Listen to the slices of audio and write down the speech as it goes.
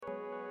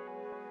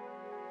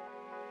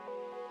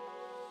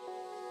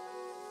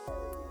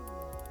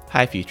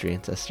Hi, future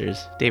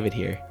ancestors. David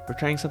here. We're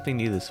trying something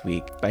new this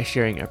week by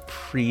sharing a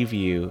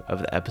preview of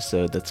the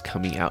episode that's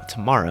coming out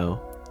tomorrow,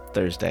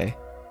 Thursday.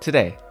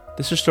 Today,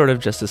 this Restorative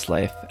Justice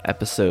Life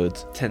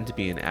episodes tend to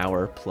be an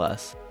hour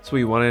plus, so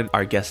we wanted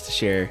our guests to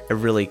share a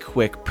really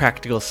quick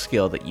practical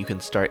skill that you can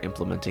start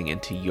implementing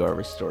into your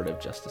restorative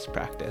justice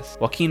practice.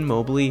 Joaquin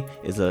Mobley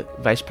is a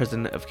vice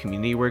president of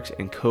Community Works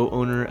and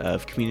co-owner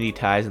of Community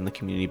Ties and the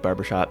Community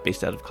Barbershop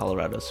based out of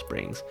Colorado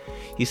Springs.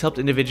 He's helped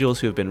individuals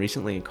who have been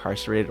recently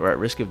incarcerated or at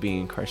risk of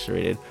being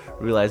incarcerated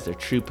realize their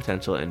true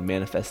potential and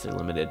manifest their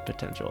limited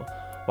potential.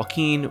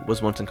 Joaquin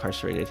was once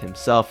incarcerated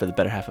himself for the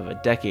better half of a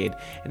decade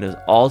and knows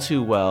all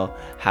too well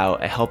how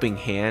a helping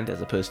hand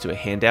as opposed to a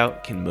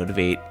handout can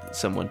motivate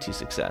someone to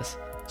success.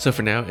 So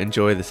for now,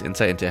 enjoy this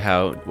insight into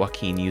how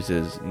Joaquin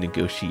uses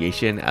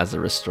negotiation as a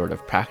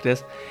restorative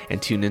practice,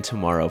 and tune in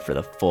tomorrow for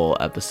the full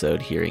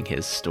episode hearing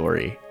his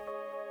story.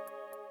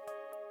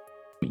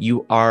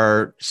 You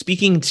are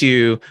speaking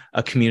to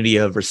a community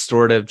of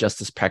restorative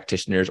justice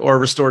practitioners or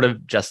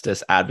restorative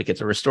justice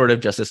advocates or restorative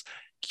justice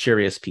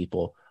curious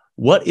people.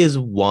 What is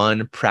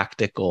one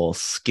practical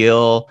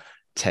skill,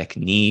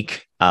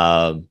 technique,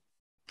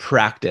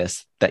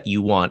 practice that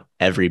you want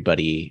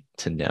everybody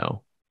to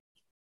know?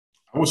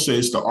 I would say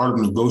it's the art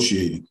of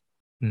negotiating,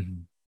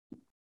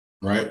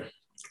 right?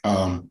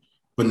 But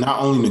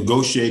not only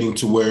negotiating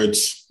to where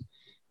it's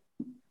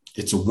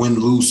a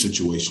win-lose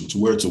situation, to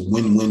where it's a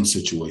win-win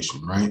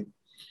situation, right?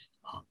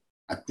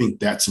 I think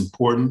that's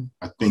important.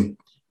 I think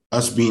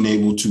us being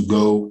able to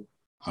go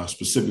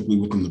specifically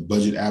within the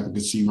budget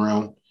advocacy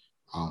realm,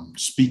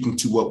 speaking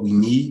to what we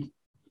need,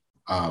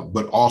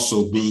 but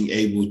also being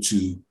able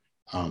to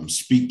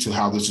speak to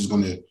how this is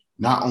going to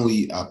not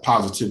only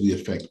positively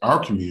affect our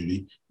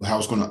community, but how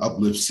it's going to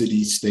uplift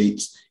cities,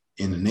 states,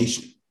 and the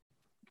nation.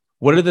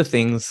 What are the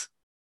things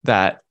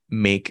that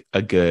make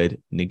a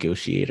good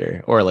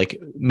negotiator or like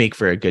make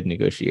for a good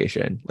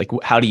negotiation? Like,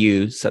 how do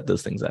you set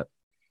those things up?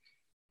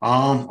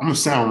 I'm going to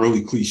sound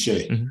really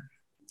cliche.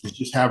 It's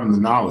just having the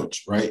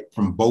knowledge, right,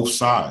 from both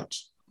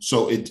sides.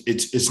 So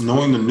it's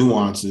knowing the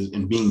nuances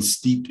and being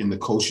steeped in the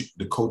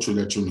culture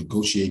that you're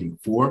negotiating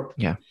for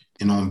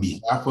and on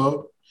behalf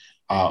of.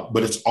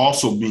 But it's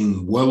also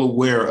being well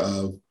aware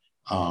of,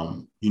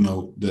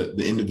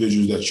 the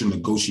individuals that you're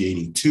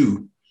negotiating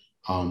to,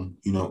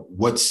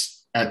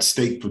 what's at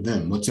stake for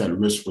them, what's at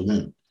risk for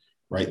them,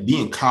 right?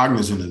 Being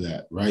cognizant of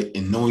that, right?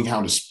 And knowing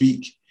how to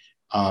speak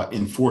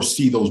and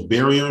foresee those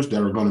barriers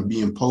that are going to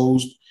be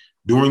imposed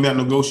during that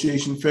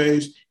negotiation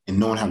phase and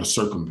knowing how to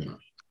circumvent them.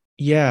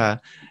 Yeah.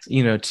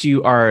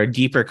 To our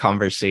deeper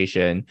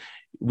conversation,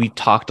 we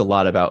talked a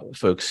lot about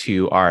folks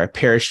who are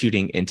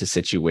parachuting into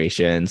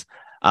situations,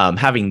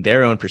 having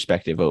their own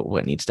perspective of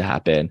what needs to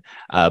happen,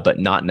 but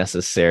not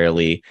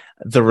necessarily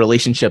the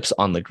relationships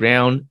on the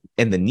ground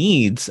and the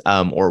needs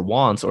or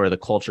wants or the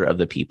culture of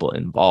the people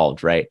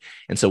involved, right?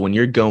 And so when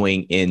you're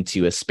going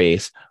into a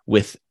space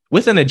with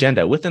an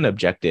agenda, with an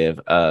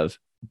objective of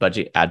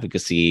budget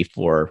advocacy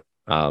for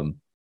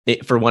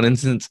one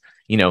instance,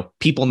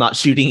 people not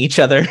shooting each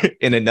other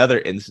in another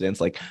instance,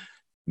 like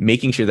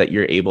making sure that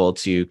you're able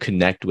to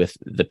connect with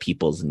the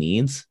people's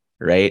needs,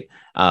 right?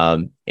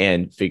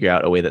 And figure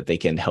out a way that they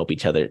can help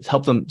each other,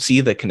 help them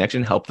see the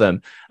connection, help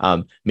them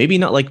maybe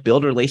not like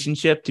build a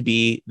relationship to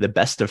be the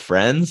best of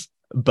friends,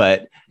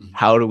 but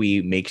how do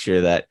we make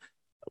sure that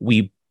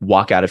we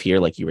walk out of here,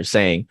 like you were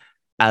saying,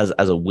 as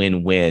a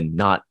win-win,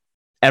 not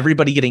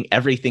everybody getting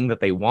everything that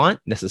they want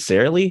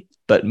necessarily,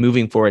 but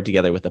moving forward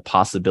together with the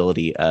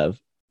possibility of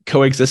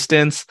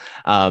coexistence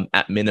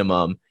at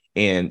minimum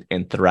and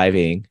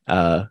thriving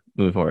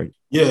moving forward.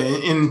 Yeah.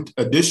 In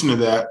addition to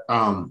that,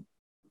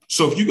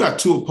 so if you got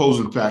two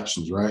opposing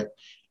factions, right?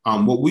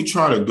 What we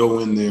try to go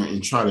in there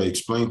and try to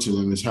explain to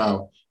them is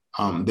how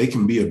they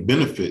can be a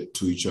benefit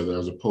to each other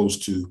as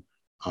opposed to,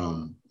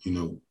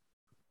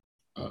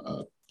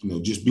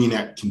 just being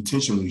at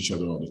contention with each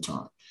other all the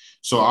time.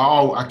 So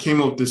I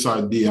came up with this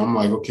idea. I'm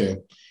like, okay,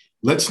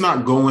 let's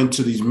not go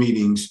into these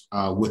meetings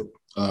with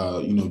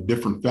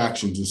different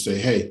factions and say,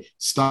 hey,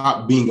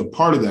 stop being a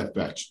part of that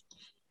faction.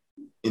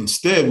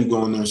 Instead, we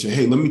go in there and say,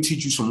 hey, let me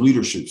teach you some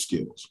leadership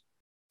skills,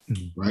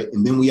 right?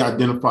 And then we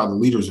identify the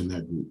leaders in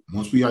that group.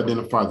 Once we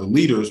identify the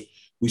leaders,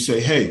 we say,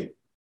 hey,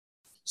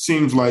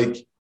 seems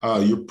like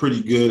you're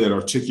pretty good at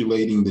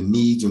articulating the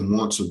needs and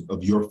wants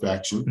of your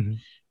faction.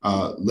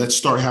 Let's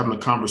start having a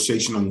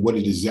conversation on what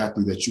it is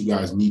exactly that you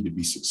guys need to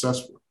be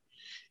successful.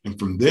 And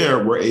from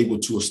there, we're able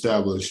to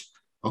establish,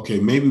 okay,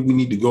 maybe we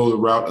need to go the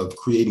route of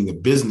creating a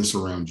business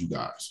around you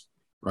guys,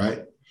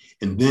 right?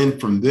 And then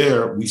from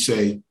there, we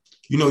say,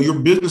 your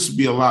business would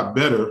be a lot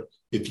better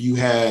if you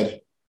had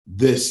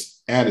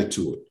this added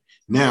to it.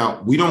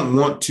 Now, we don't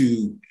want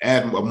to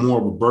add more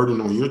of a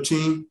burden on your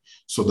team.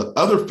 So the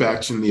other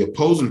faction, the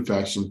opposing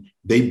faction,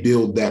 they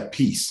build that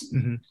piece.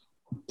 And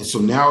so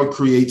now it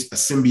creates a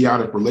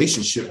symbiotic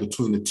relationship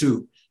between the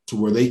two to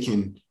where they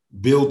can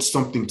build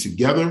something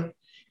together.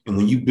 And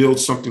when you build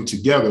something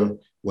together,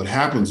 what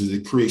happens is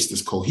it creates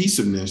this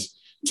cohesiveness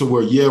to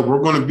where,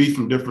 we're going to be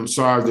from different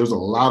sides. There's a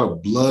lot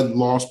of blood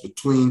loss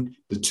between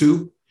the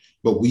two,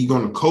 but we're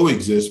going to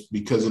coexist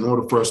because in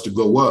order for us to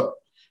go up,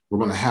 we're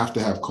going to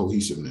have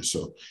cohesiveness.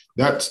 So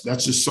that's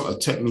just a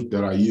technique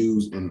that I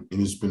use, and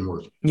it's been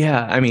working.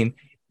 Yeah, I mean,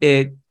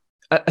 a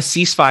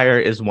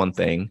ceasefire is one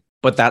thing,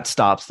 but that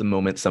stops the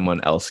moment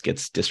someone else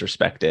gets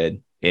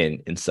disrespected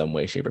in some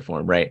way, shape, or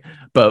form, right?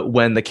 But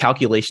when the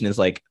calculation is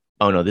like,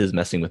 oh no, this is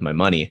messing with my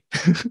money,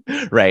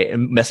 right,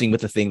 and messing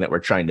with the thing that we're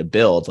trying to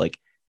build, like,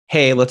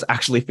 hey, let's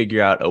actually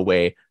figure out a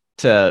way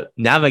to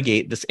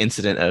navigate this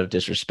incident of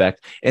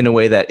disrespect in a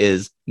way that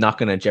is not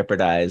going to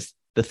jeopardize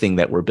the thing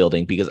that we're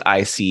building, because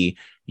I see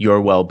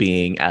your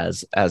well-being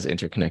as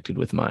interconnected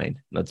with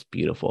mine. That's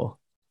beautiful.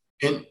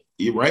 And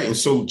right. And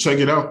so check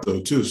it out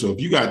though, too. So if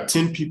you got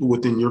 10 people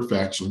within your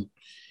faction,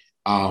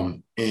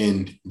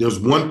 and there's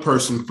one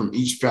person from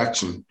each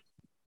faction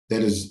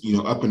that is,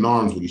 up in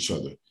arms with each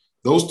other,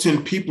 those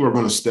 10 people are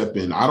going to step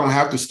in. I don't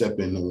have to step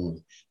in no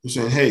one. They're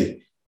saying,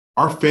 hey,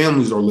 our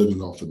families are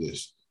living off of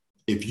this.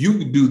 If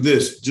you do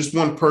this, just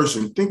one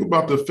person, think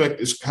about the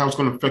effect, how it's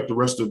going to affect the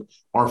rest of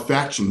our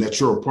faction that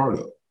you're a part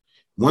of.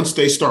 Once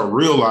they start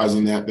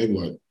realizing that, they're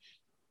like,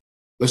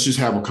 let's just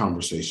have a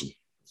conversation.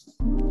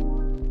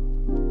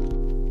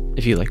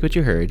 If you like what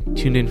you heard,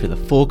 tune in for the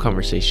full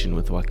conversation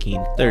with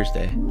Joaquin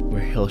Thursday,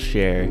 where he'll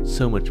share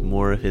so much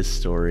more of his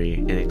story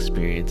and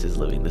experiences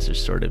living this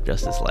restorative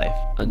justice life.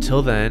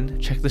 Until then,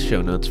 check the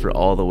show notes for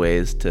all the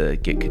ways to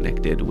get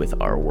connected with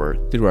our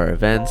work through our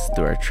events,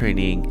 through our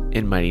training,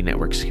 and Mighty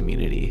Networks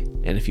community.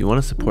 And if you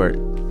want to support,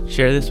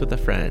 share this with a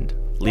friend,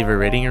 leave a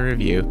rating or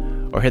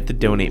review, or hit the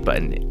donate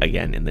button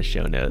again in the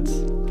show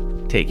notes.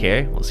 Take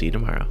care. We'll see you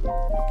tomorrow.